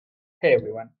Hey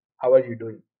everyone, how are you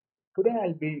doing? Today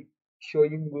I'll be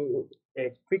showing you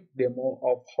a quick demo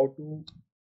of how to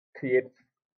create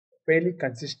fairly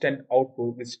consistent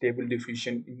output with stable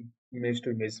diffusion in image to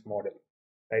image model.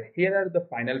 Right, here are the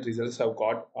final results I've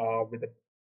got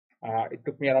it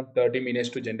took me around 30 minutes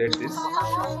to generate this.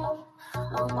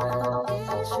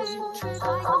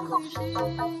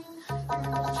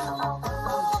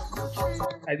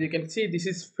 As you can see, this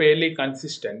is fairly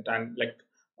consistent and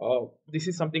this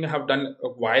is something I have done a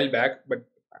while back, but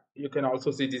you can also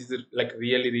see this is like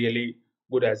really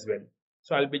good as well.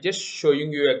 So I'll be just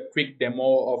showing you a quick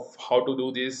demo of how to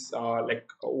do this, like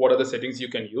what are the settings you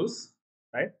can use,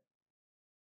 right?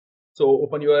 So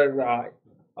open your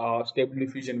Stable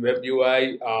Diffusion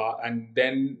Webui and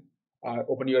then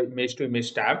open your image to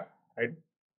image tab, right?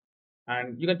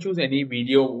 And you can choose any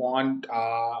video you want.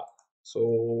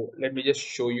 So let me just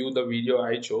show you the video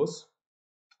I chose.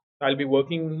 I'll be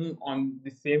working on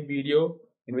the same video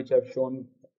in which I've shown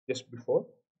just before.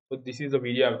 So this is the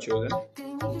video I've chosen,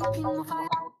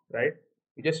 right?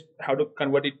 You just have to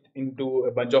convert it into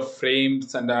a bunch of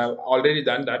frames, and I've already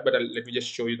done that, but let me just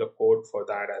show you the code for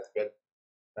that as well,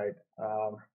 right?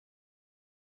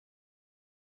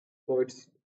 So it's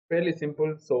fairly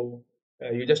simple. So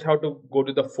you just have to go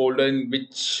to the folder in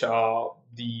which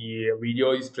the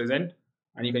video is present,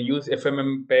 and you can use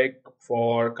ffmpeg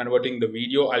for converting the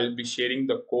video. I'll be sharing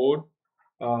the code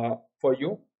for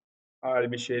you. I'll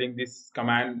be sharing this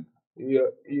command.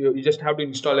 You just have to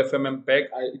install ffmpeg.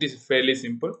 It is fairly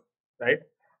simple, right?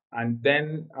 And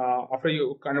then after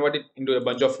you convert it into a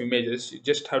bunch of images, you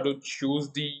just have to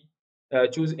choose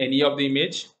any of the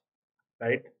image,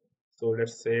 right? So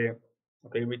let's say,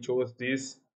 okay, we chose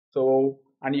this. So,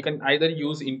 and you can either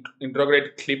use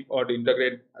integrate clip or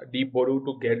integrate deboru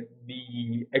to get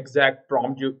the exact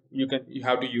prompt you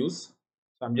have to use.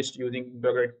 So I'm just using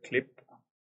integrate clip.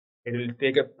 It will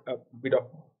take a bit of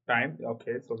time.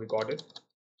 Okay, so we got it,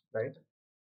 right?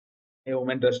 A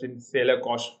woman dressed in sailor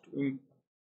costume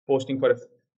posting for a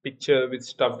picture with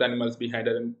stuffed animals behind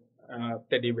her and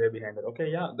teddy bear behind her. Okay,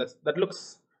 yeah, that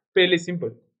looks fairly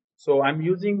simple. So I'm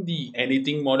using the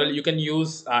anything model. You can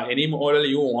use any model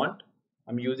you want.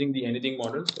 I'm using the anything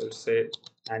model. So let's say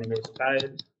anime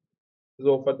style.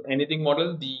 So for anything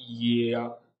model, the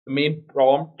main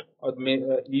prompt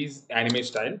is anime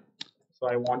style. So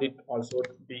I want it also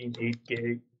to be in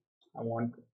 8K. I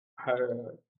want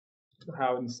her to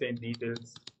have insane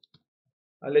details.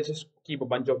 Let's just keep a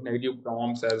bunch of negative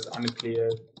prompts as unclear,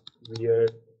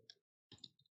 weird,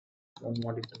 don't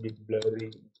want it to be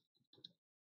blurry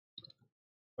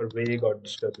or vague or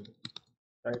disturbing,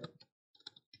 right?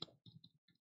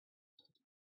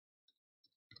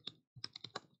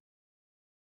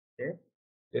 Okay,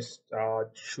 just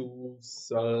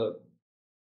choose,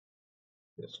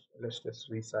 let's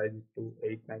just resize it to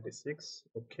 896.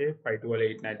 Okay, 512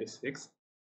 896.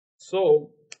 So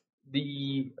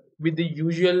the with the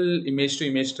usual image to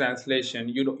image translation,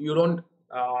 you don't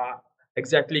uh,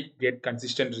 exactly get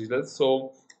consistent results.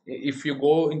 So if you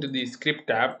go into the script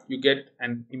tab, you get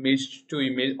an image to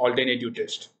image alternative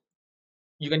test.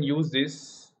 You can use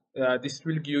this. This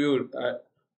will give you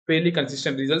fairly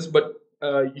consistent results, but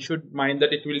you should mind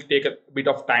that it will take a bit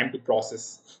of time to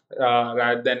process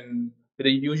rather than with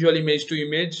the usual image to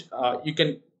image. You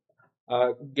can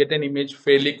get an image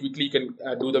fairly quickly. You can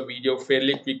do the video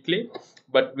fairly quickly,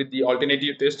 but with the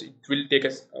alternative test, it will take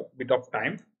a bit of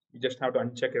time. You just have to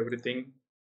uncheck everything.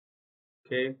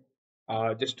 Okay,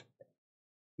 just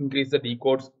increase the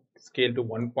decode scale to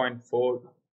 1.4,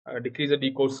 decrease the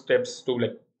decode steps to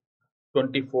like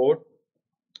 24.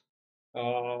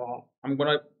 I'm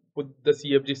gonna put the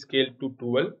CFG scale to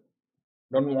 12.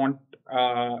 Don't want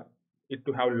it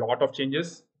to have a lot of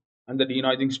changes, and the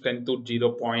denoising strength to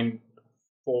 0.4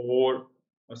 or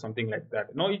something like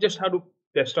that. No, you just have to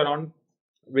test around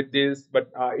with this,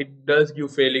 but it does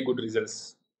give fairly good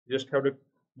results. You just have to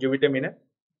give it a minute,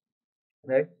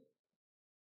 right?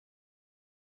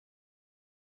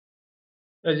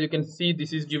 As you can see,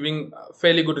 this is giving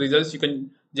fairly good results. You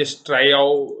can just try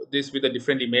out this with a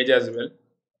different image as well,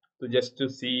 to just to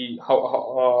see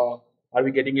how are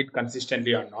we getting it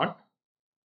consistently or not,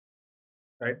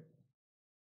 right?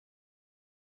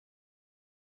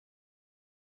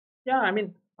 Yeah, I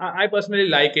mean, I personally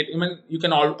like it. I mean, you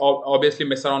can obviously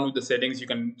mess around with the settings. You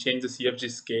can change the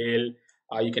CFG scale.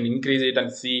 You can increase it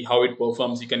and see how it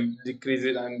performs. You can decrease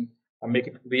it and make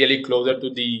it really closer to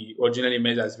the original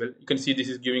image as well. You can see this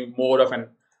is giving more of an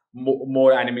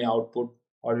more anime output,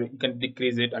 or you can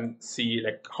decrease it and see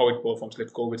like how it performs.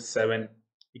 Let's go with 7.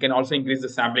 You can also increase the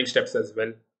sampling steps as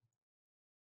well.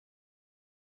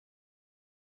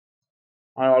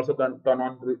 I also turn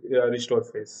on restore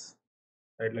face.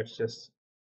 Right, let's just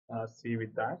see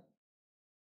with that.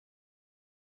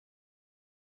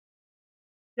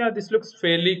 Yeah, this looks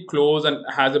fairly close and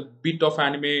has a bit of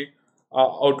anime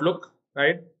outlook,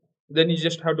 right? Then you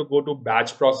just have to go to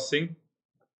batch processing.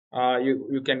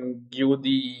 You can give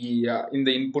the in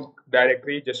the input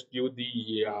directory, just give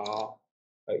the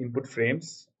input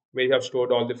frames where you have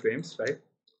stored all the frames, right?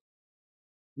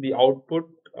 The output,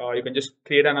 you can just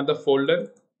create another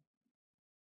folder,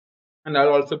 and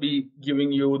I'll also be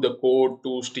giving you the code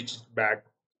to stitch it back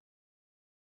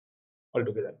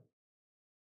altogether.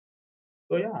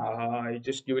 So yeah, you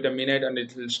just give it a minute and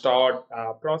it will start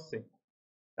processing.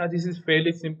 This is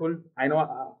fairly simple. I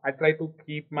know I try to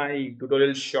keep my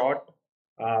tutorial short,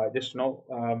 just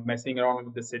messing around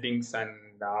with the settings and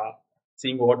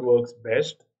seeing what works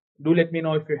best. Do let me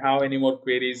know if you have any more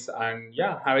queries, and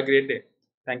yeah, have a great day.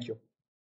 Thank you.